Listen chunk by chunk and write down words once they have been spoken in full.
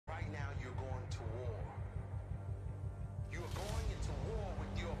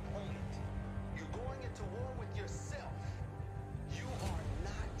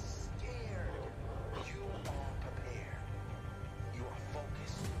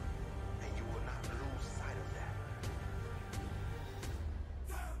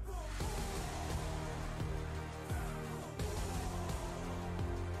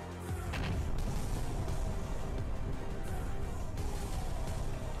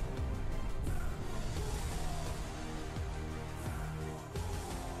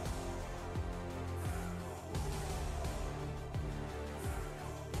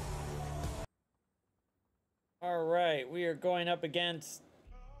right, we are going up against...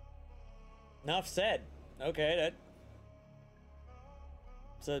 Enough said. Okay,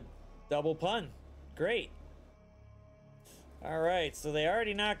 it's a double pun. Great. Alright, so they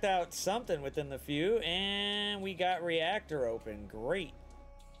already knocked out something within the few, and we got reactor open. Great.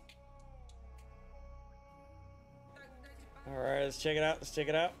 Alright, let's check it out. Let's check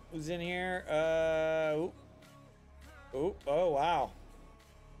it out. Who's in here? Ooh. Ooh, oh, wow.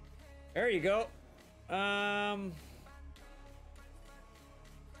 There you go. I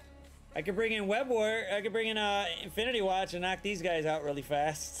could bring in Web War. I could bring in Infinity Watch and knock these guys out really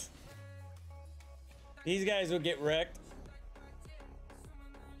fast. These guys will get wrecked.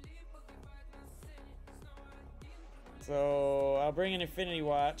 So I'll bring in Infinity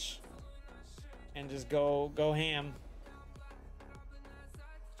Watch and just go ham.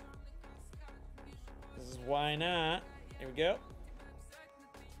 This is why not. Here we go.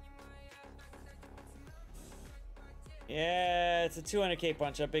 Yeah, it's a 200k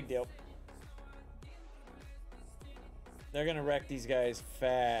punch up, big deal. They're gonna wreck these guys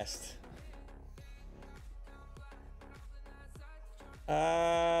fast.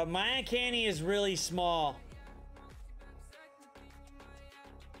 My uncanny is really small.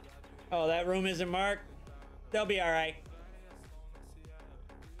 Oh, that room isn't marked. They'll be all right.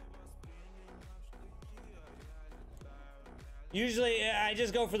 Usually, I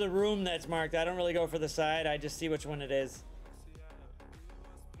just go for the room that's marked. I don't really go for the side. I just see which one it is.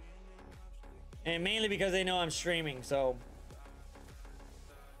 And mainly because they know I'm streaming, so.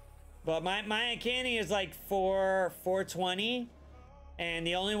 But my uncanny is like 420. And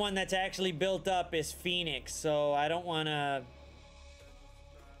the only one that's actually built up is Phoenix. So I don't want to...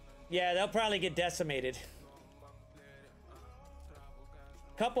 Yeah, they'll probably get decimated.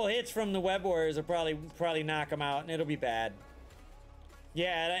 Couple hits from the Web Warriors will probably knock them out, and it'll be bad.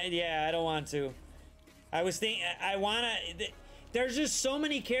 Yeah, I don't want to. I was thinking, I want to... There's just so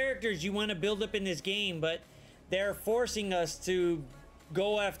many characters you want to build up in this game, but they're forcing us to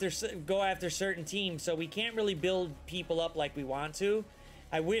go after certain teams, so we can't really build people up like we want to.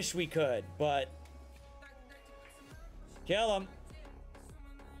 I wish we could, but... Kill them.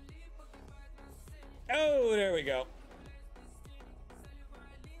 Oh, there we go.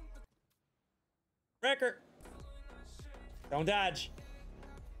 Wrecker. Don't dodge.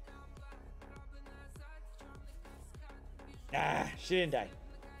 Ah, she didn't die.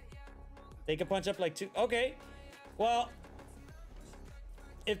 They can punch up like two. Okay. Well,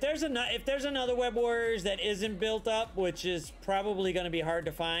 if there's another Web Warriors that isn't built up, which is probably going to be hard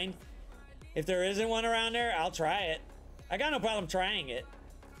to find, if there isn't one around there, I'll try it. I got no problem trying it.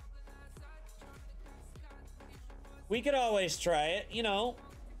 We could always try it, you know.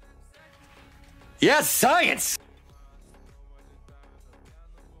 Yes, science!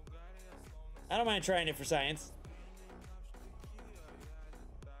 I don't mind trying it for science.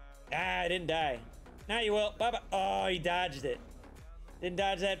 Ah, I didn't die. Now you will. Bye-bye. Oh, he dodged it. Didn't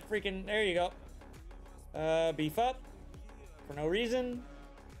dodge that freaking... There you go. Beef up. For no reason.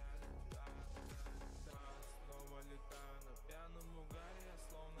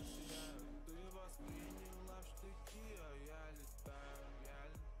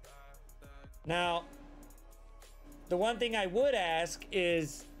 Now, the one thing I would ask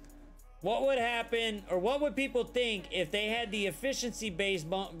is, what would happen, or what would people think if they had the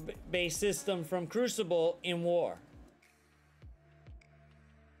efficiency-based system from Crucible in war?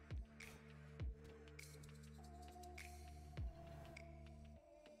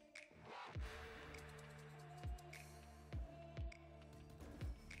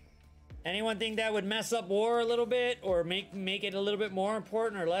 Anyone think that would mess up war a little bit, or make it a little bit more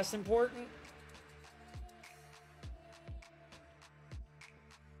important or less important?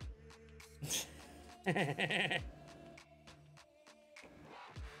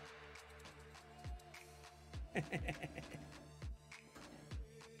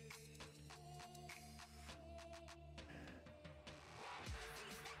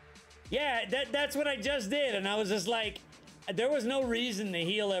 Yeah, that's what I just did, and I was just like, there was no reason to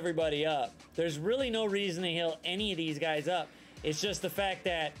heal everybody up. There's really no reason to heal any of these guys up. It's just the fact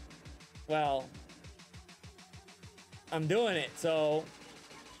that, well, I'm doing it, so...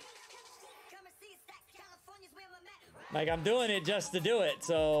 Like, I'm doing it just to do it,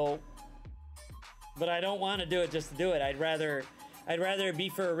 so... But I don't want to do it just to do it. I'd rather it be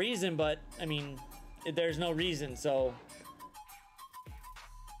for a reason, but, I mean, there's no reason, so...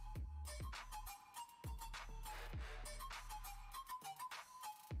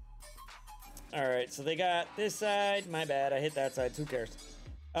 Alright, so they got this side. My bad, I hit that side. Who cares?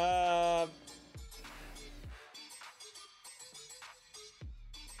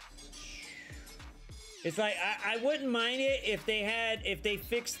 It's like I wouldn't mind it if they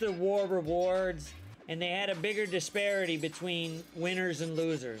fixed the war rewards and they had a bigger disparity between winners and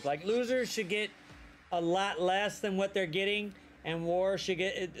losers. Like losers should get a lot less than what they're getting, and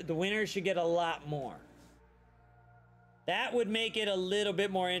the winners should get a lot more. That would make it a little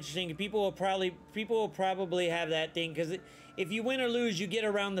bit more interesting. People will probably have that thing, because if you win or lose, you get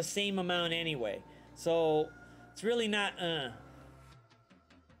around the same amount anyway. So it's really not.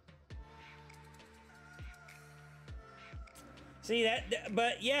 See that,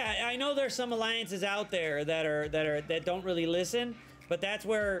 but yeah, I know there's some alliances out there that don't really listen, but that's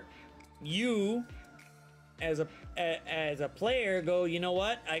where you, as a player, go, you know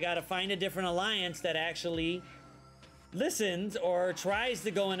what? I gotta find a different alliance that actually listens or tries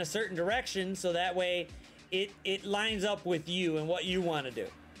to go in a certain direction, so that way it lines up with you and what you want to do,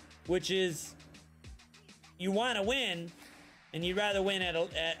 which is you want to win, and you'd rather win at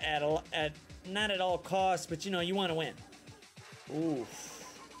not at all costs, but you know you want to win. Ooh.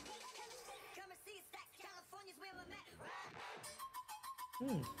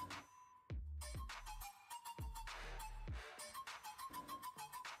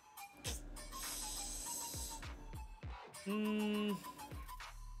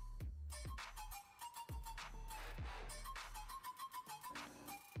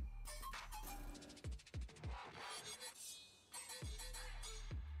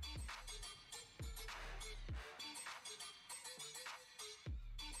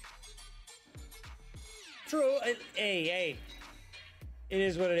 True. Hey. It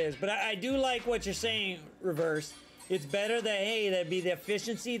is what it is. But I do like what you're saying, Reverse. It's better that, hey, that'd be the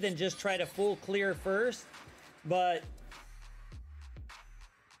efficiency than just try to full clear first. But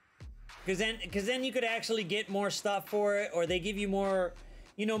because then you could actually get more stuff for it, or they give you more,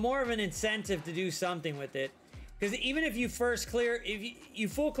 you know, more of an incentive to do something with it. Because even if you if you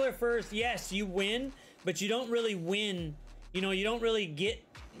full clear first, yes, you win, but you don't really win. You know, you don't really get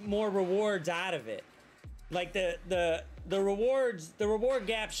more rewards out of it. Like the reward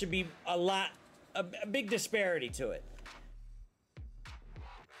gap should be a big disparity to it.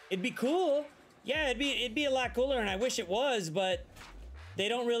 It'd be cool. Yeah, it'd be a lot cooler, and I wish it was, but they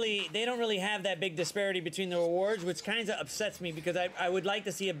don't really have that big disparity between the rewards, which kind of upsets me, because I would like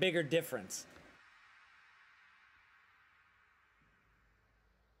to see a bigger difference.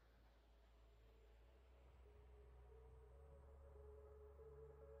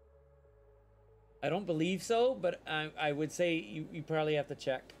 I don't believe so, but I would say you probably have to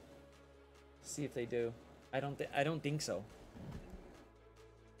check. See if they do. I don't think so.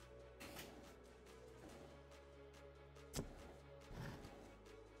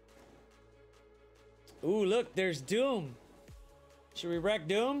 Ooh, look, there's Doom. Should we wreck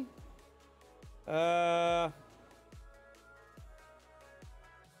Doom?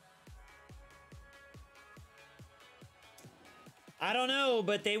 I don't know,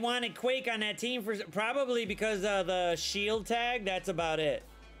 but they wanted Quake on that team for probably because of the shield tag. That's about it.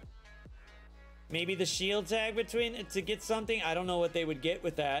 Maybe the shield tag between to get something. I don't know what they would get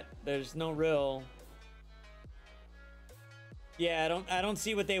with that. There's no real. Yeah, I don't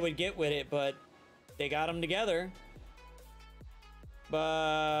see what they would get with it, but they got them together.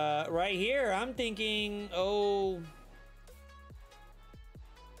 But right here, I'm thinking, oh.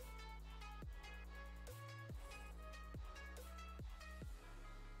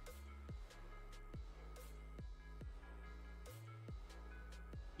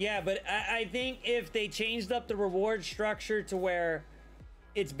 Yeah, but I think if they changed up the reward structure to where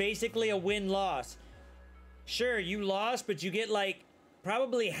it's basically a win-loss. Sure, you lost, but you get like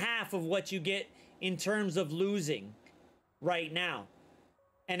probably half of what you get in terms of losing right now.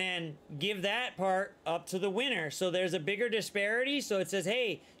 And then give that part up to the winner. So there's a bigger disparity. So it says,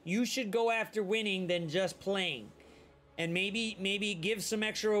 hey, you should go after winning than just playing. And maybe give some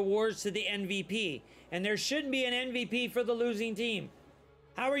extra rewards to the MVP. And there shouldn't be an MVP for the losing team.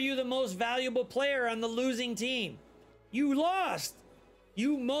 How are you the most valuable player on the losing team? You lost.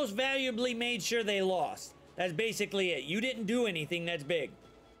 You most valuably made sure they lost. That's basically it. You didn't do anything that's big.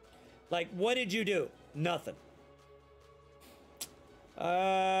 Like, what did you do? Nothing.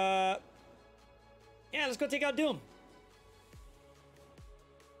 Yeah, let's go take out Doom.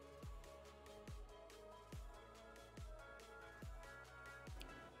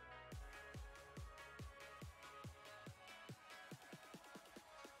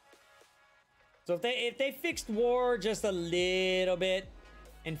 So if they fixed war just a little bit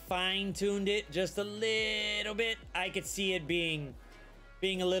and fine-tuned it just a little bit, I could see it being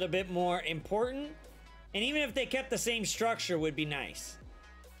a little bit more important. And even if they kept the same structure, would be nice.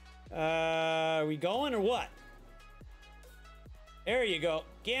 Are we going or what? There you go.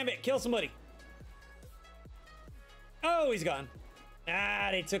 Gambit, kill somebody. Oh, he's gone. Ah,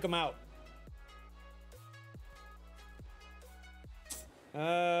 they took him out.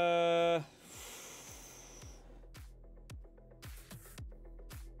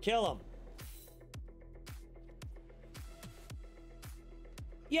 Kill him.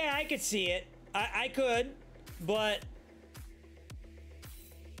 Yeah, I could see it. I could, but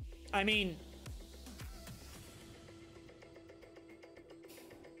I mean,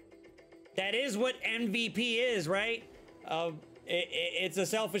 that is what MVP is, right? It's a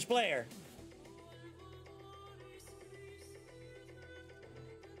selfish player.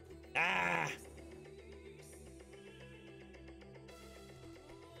 Ah.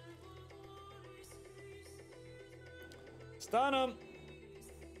 Stun him.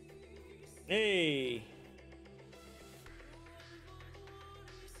 Hey.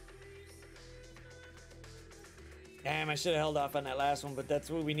 Damn, I should have held off on that last one, but that's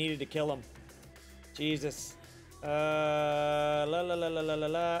what we needed to kill him. Jesus. La la la la la la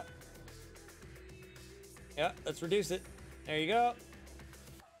la. Yeah, let's reduce it. There you go.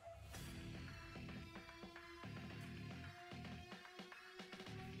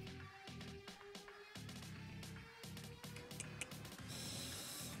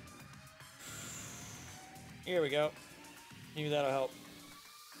 Here we go. Maybe that'll help.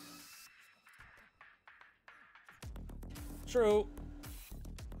 True.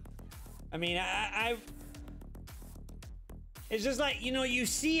 I mean, it's just like, you know, you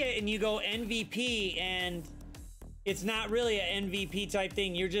see it and you go MVP, and it's not really an MVP type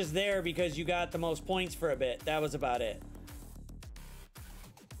thing. You're just there because you got the most points for a bit. That was about it.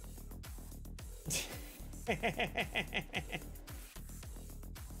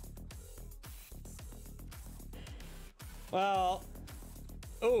 Well,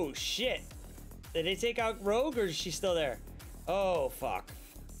 oh shit. Did they take out Rogue, or is she still there? Oh, fuck.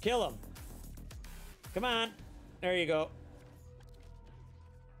 Kill him. Come on. There you go.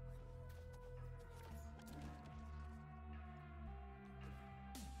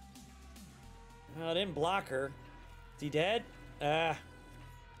 Oh, I didn't block her. Is he dead? There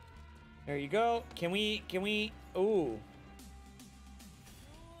you go. Can we, ooh.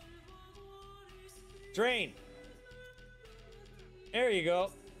 Drain. There you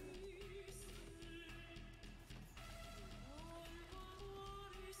go.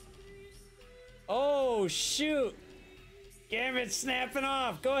 Oh, shoot. Gambit snapping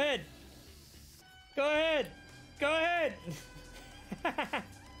off. Go ahead. Go ahead. Go ahead.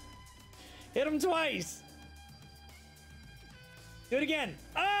 Hit him twice. Do it again.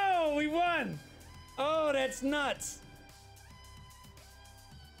 Oh, we won. Oh, that's nuts.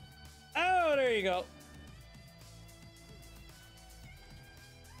 Oh, there you go.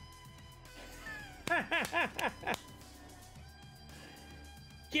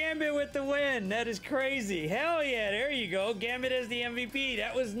 Gambit with the win. That is crazy. Hell yeah, there you go. Gambit as the MVP.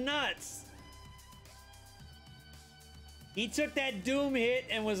 That was nuts. He took that Doom hit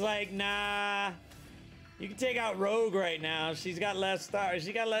and was like, nah, you can take out Rogue right now. She's got less stars.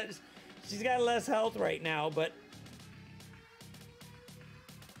 She's got less health right now, but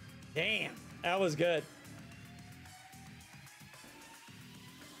damn, that was good.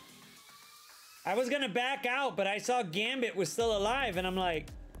 I was gonna back out, but I saw Gambit was still alive, and I'm like,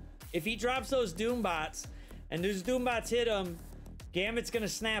 if he drops those Doom bots and those Doom bots hit him, Gambit's gonna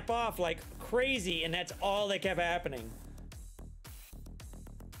snap off like crazy, and that's all that kept happening.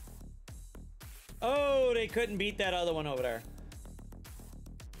 Oh, they couldn't beat that other one over there.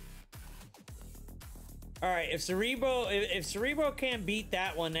 All right, if Cerebro can't beat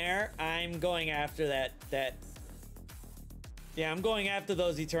that one there, I'm going after that. Yeah, I'm going after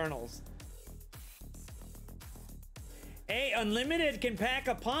those Eternals. Hey, Unlimited can pack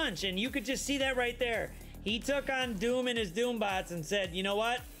a punch, and you could just see that right there. He took on Doom and his Doom bots and said, you know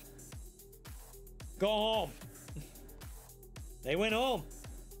what? Go home. They went home.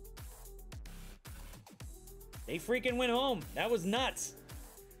 They freaking went home. That was nuts.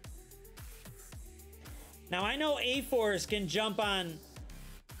 Now, I know A-Force can jump on...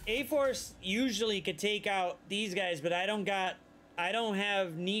 A-Force usually could take out these guys, but I don't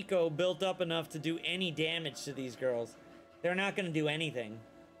have Nico built up enough to do any damage to these girls. They're not going to do anything.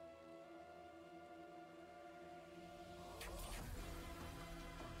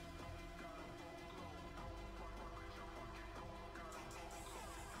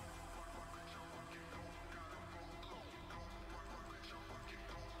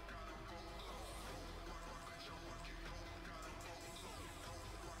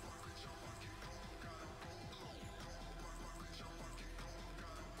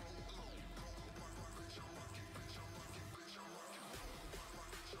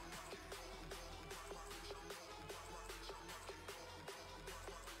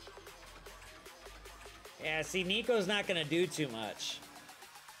 Yeah, see, Nico's not gonna do too much.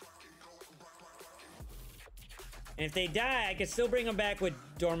 And if they die, I can still bring them back with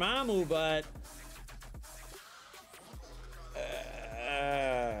Dormammu, but...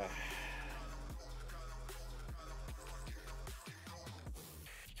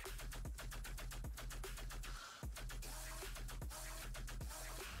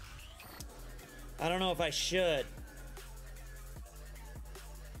 I don't know if I should.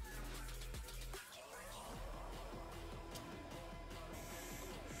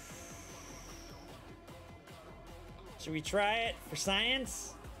 Should we try it for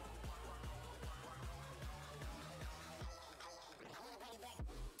science?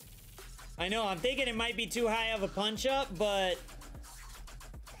 I know, I'm thinking it might be too high of a punch up, but...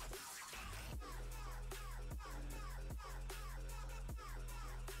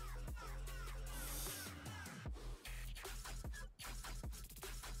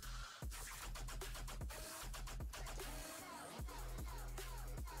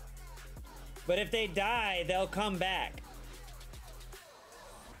 But if they die, they'll come back.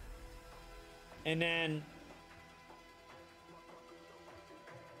 And then...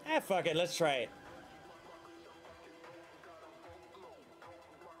 fuck it, let's try it.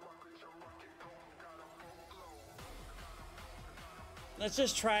 Let's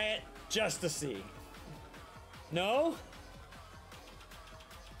just try it just to see. No?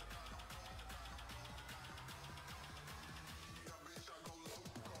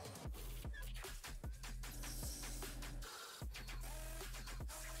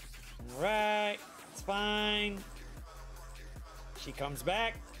 Alright, it's fine. She comes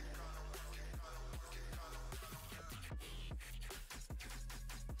back.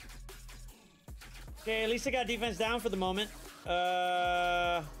 Okay, at least I got defense down for the moment.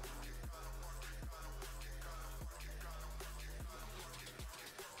 Yeah,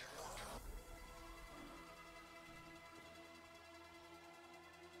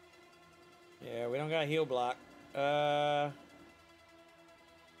 we don't got heal block.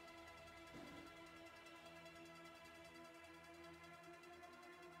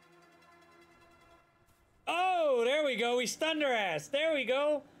 Oh, there we go. We stunned her ass. There we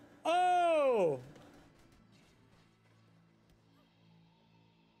go. Oh!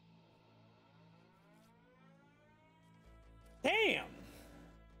 Damn!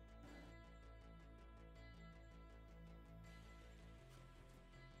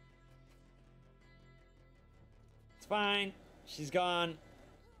 It's fine. She's gone.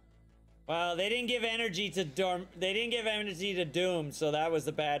 Well, they didn't give energy to They didn't give energy to Doom, so that was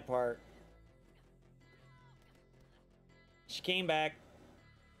the bad part. She came back.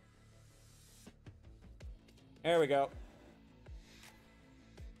 There we go.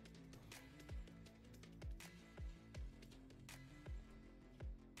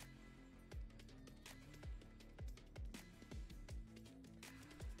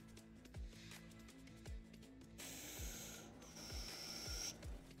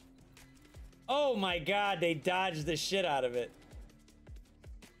 Oh my god, they dodged the shit out of it.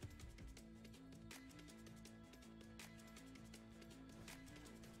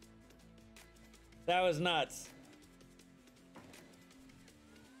 That was nuts.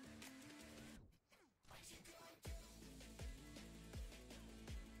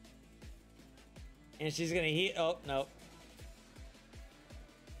 And she's gonna heat. Oh, no.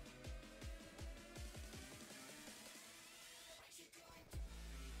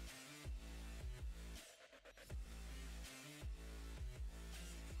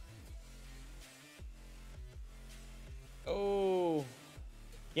 Oh.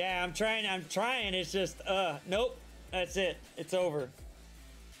 Yeah, I'm trying. It's just, nope. That's it. It's over.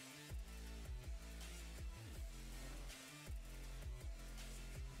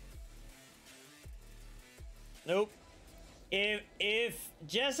 Nope. If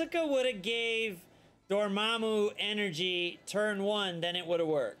Jessica would have gave Dormammu energy turn 1, then it would have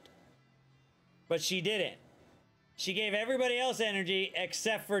worked. But she didn't. She gave everybody else energy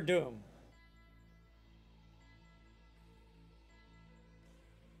except for Doom.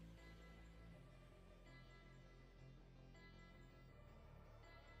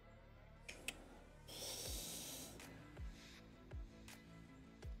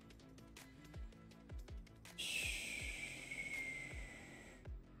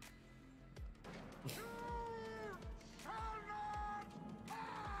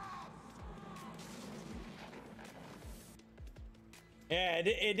 Yeah,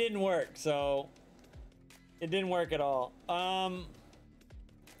 it didn't work, so it didn't work at all.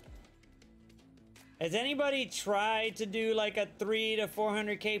 Has anybody tried to do like a 300 to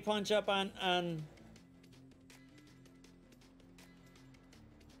 400k punch up on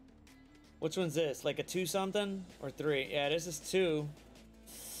Which one's this? Like a 2 something or 3? Yeah, this is 2.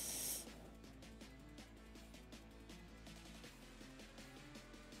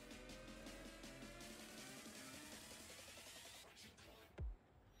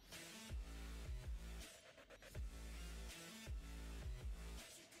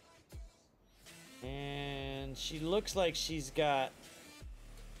 And she looks like she's got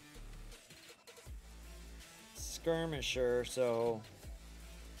skirmisher, so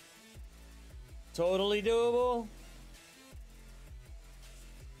totally doable.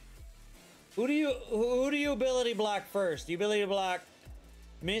 Who do you ability block first? Do you ability block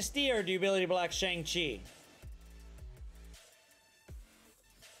Misty or do you ability block Shang-Chi?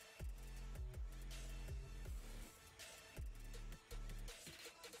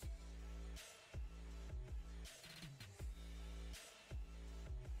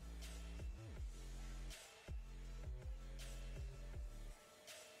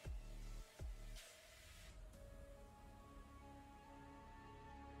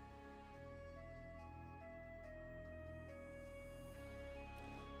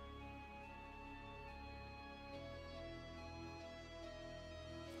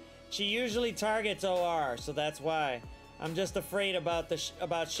 She usually targets OR, so that's why. I'm just afraid about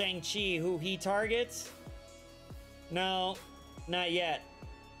about Shang-Chi, who he targets. No, not yet.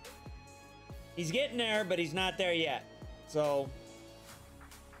 He's getting there, but he's not there yet. So,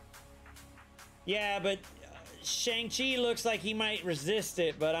 yeah, but Shang-Chi looks like he might resist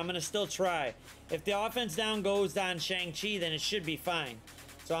it, but I'm gonna still try. If the offense down goes on Shang-Chi, then it should be fine.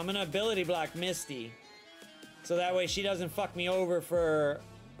 So I'm gonna ability block Misty, so that way she doesn't fuck me over for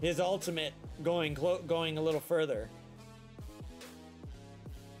his ultimate going a little further.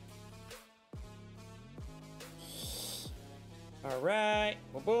 All right,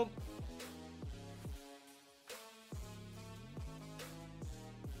 boom, boom.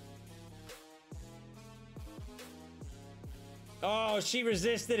 Oh, she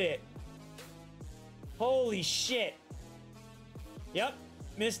resisted it. Holy shit. Yep,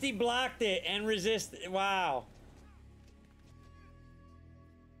 Misty blocked it and resisted. Wow.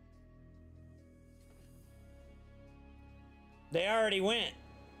 They already went.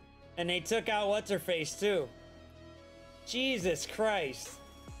 And they took out what's-her-face, too. Jesus Christ.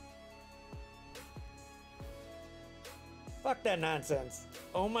 Fuck that nonsense.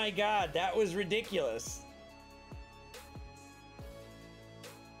 Oh my god, that was ridiculous.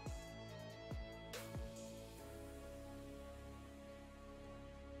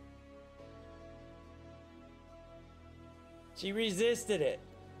 She resisted it.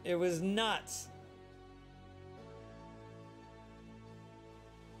 It was nuts.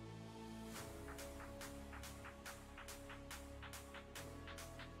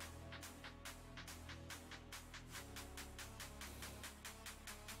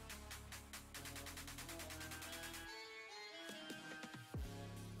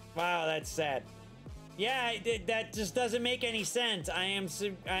 Wow, that's sad. Yeah, that just doesn't make any sense. I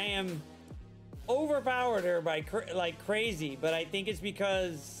am overpowered her by like crazy, but I think it's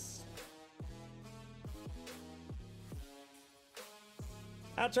because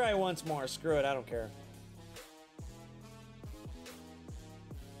I'll try once more. Screw it, I don't care.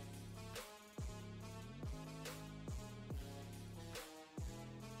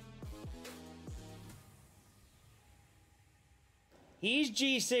 He's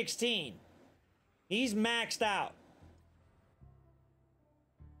G16. He's maxed out.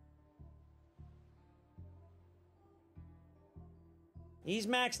 He's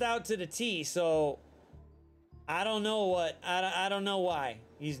maxed out to the T, so I don't know what, I don't know why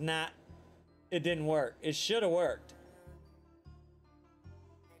he's not, it didn't work. It should have worked.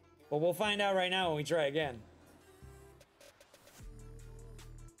 But we'll find out right now when we try again.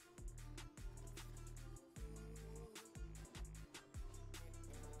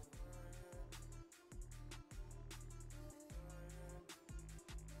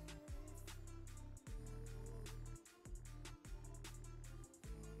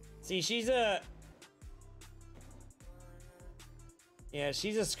 See, she's a... Yeah,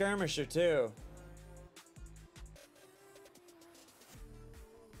 she's a skirmisher, too.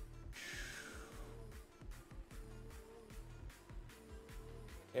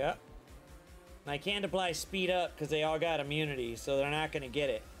 Yep. And I can't apply speed up because they all got immunity, so they're not going to get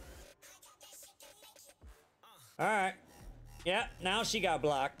it. Alright. Yep, now she got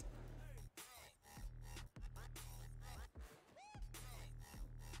blocked.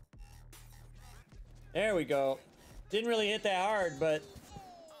 There we go. Didn't really hit that hard, but...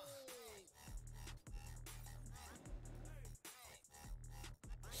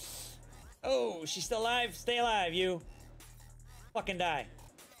 Oh, she's still alive? Stay alive, you. Fucking die.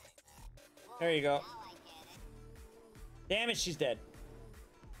 There you go. Damn it, she's dead.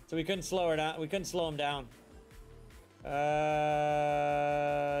 So we couldn't slow her down. We couldn't slow him down.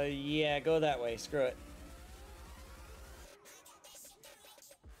 Yeah, go that way. Screw it.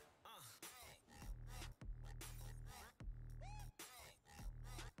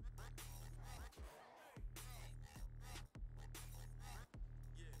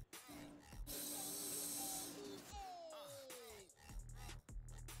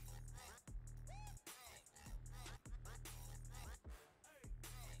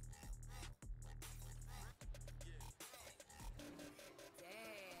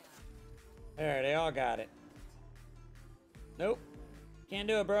 There, they all got it. Nope. Can't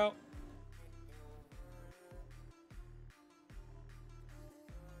do it, bro.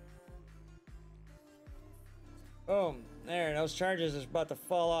 Boom. There, those charges are about to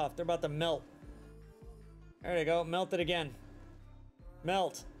fall off. They're about to melt. There they go. Melt it again.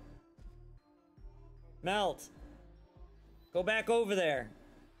 Melt. Melt. Go back over there.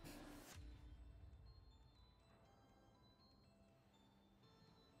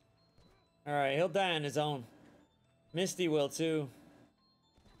 Alright, he'll die on his own. Misty will too.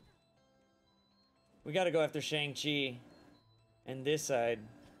 We gotta go after Shang-Chi. And this side.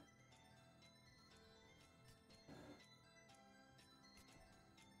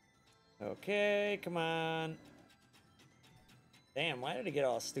 Okay, come on. Damn, why did it get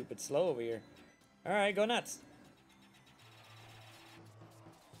all stupid slow over here? Alright, go nuts.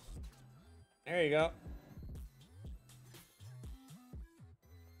 There you go.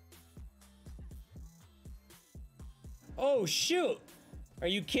 Oh, shoot! Are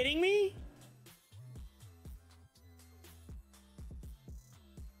you kidding me?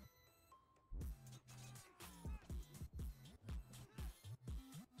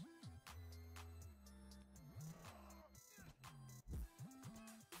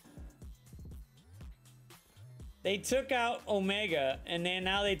 They took out Omega, and then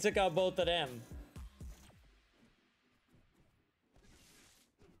now they took out both of them.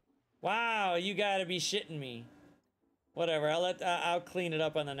 Wow, you gotta be shitting me. Whatever, I'll clean it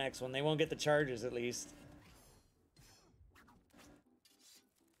up on the next one. They won't get the charges at least.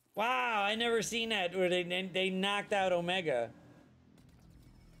 Wow, I never seen that where they knocked out Omega.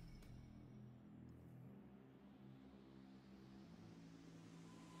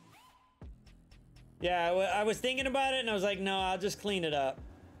 Yeah, I was thinking about it and I was like, no, I'll just clean it up.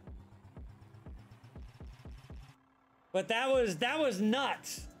 But that was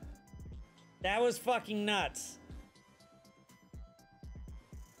nuts. That was fucking nuts.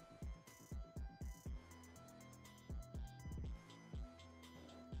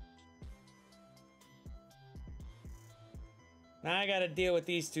 Now I gotta deal with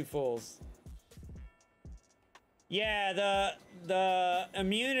these two fools. Yeah, the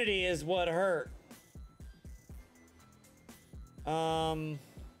immunity is what hurt. I'm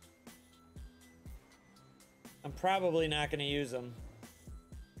probably not gonna use them.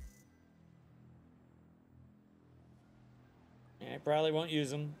 Yeah, I probably won't use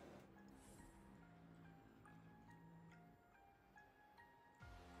them.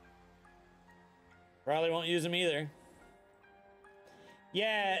 Probably won't use them either.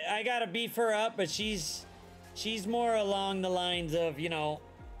 Yeah, I gotta beef her up, but she's more along the lines of, you know,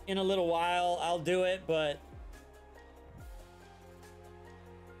 in a little while I'll do it, but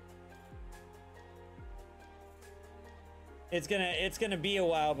it's gonna be a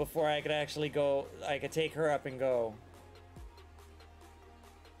while before I could actually go. I could take her up and go.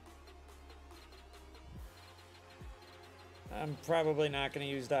 I'm probably not gonna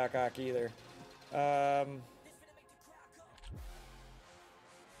use Doc Ock either.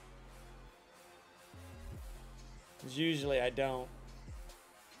 'Cause usually I don't.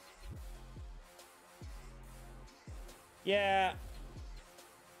 Yeah.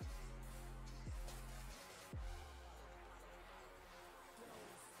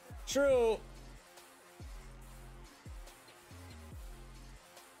 True.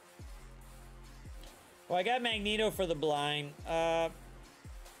 Well, I got Magneto for the blind. I'll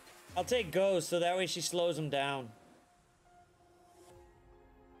take Ghost so that way she slows him down.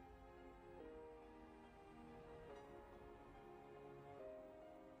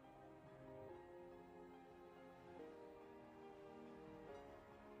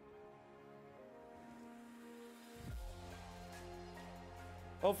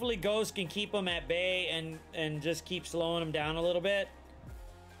 Hopefully Ghost can keep him at bay and just keep slowing him down a little bit.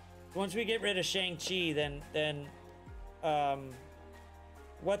 Once we get rid of Shang-Chi, then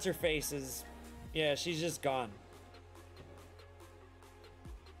what's her face is, yeah, she's just gone.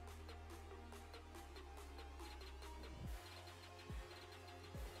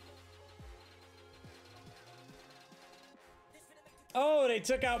 they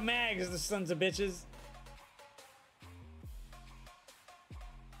took out Mags, the sons of bitches.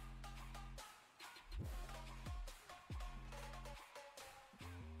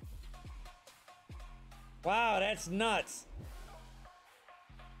 Wow, that's nuts.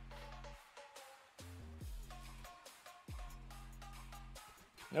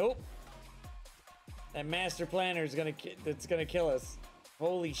 Nope. That master planner is that's gonna kill us.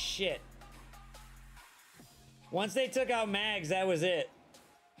 Holy shit. Once they took out Mags, that was it.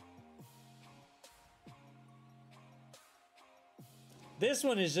 This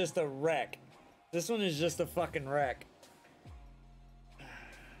one is just a wreck. This one is just a fucking wreck.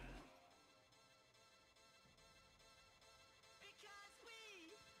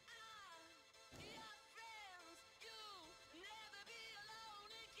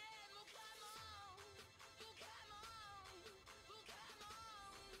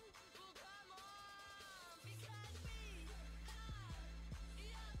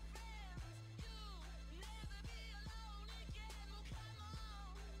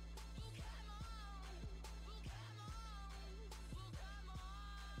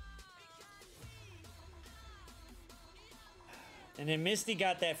 And then Misty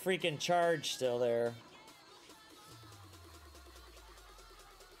got that freaking charge still there.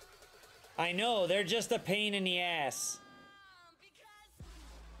 I know, they're just a pain in the ass.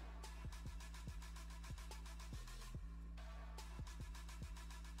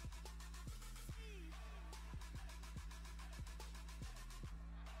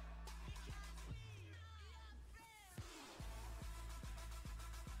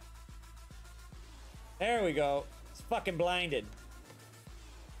 There we go. It's fucking blinded.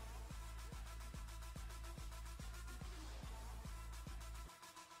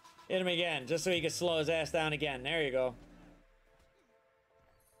 Hit him again, just so he can slow his ass down again. There you go.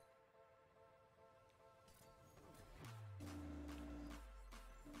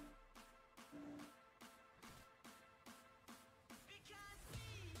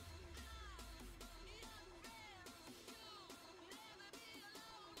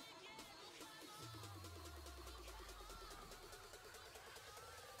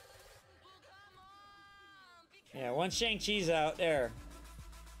 Yeah, once Shang-Chi's out, there.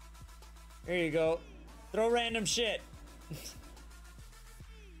 There you go. Throw random shit. Did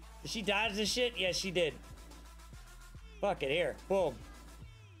she dodge the shit? Yes, she did. Fuck it, here. Boom.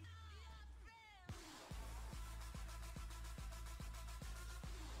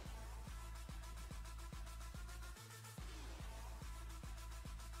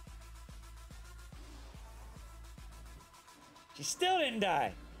 She still didn't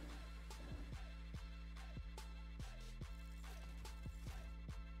die.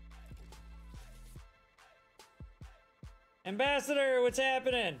 Ambassador, what's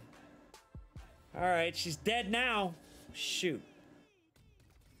happening? All right, she's dead now. Shoot.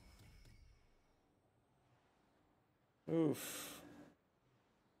 Oof.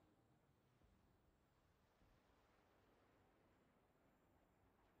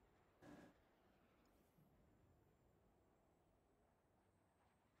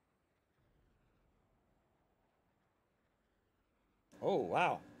 Oh,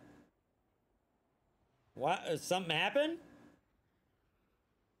 wow. What? Something happened?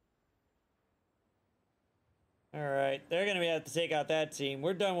 All right, they're gonna have to take out that team.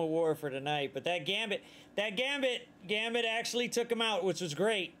 We're done with war for tonight. But that Gambit actually took him out, which was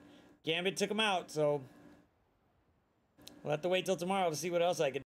great. Gambit took him out, so we'll have to wait till tomorrow to see what else I can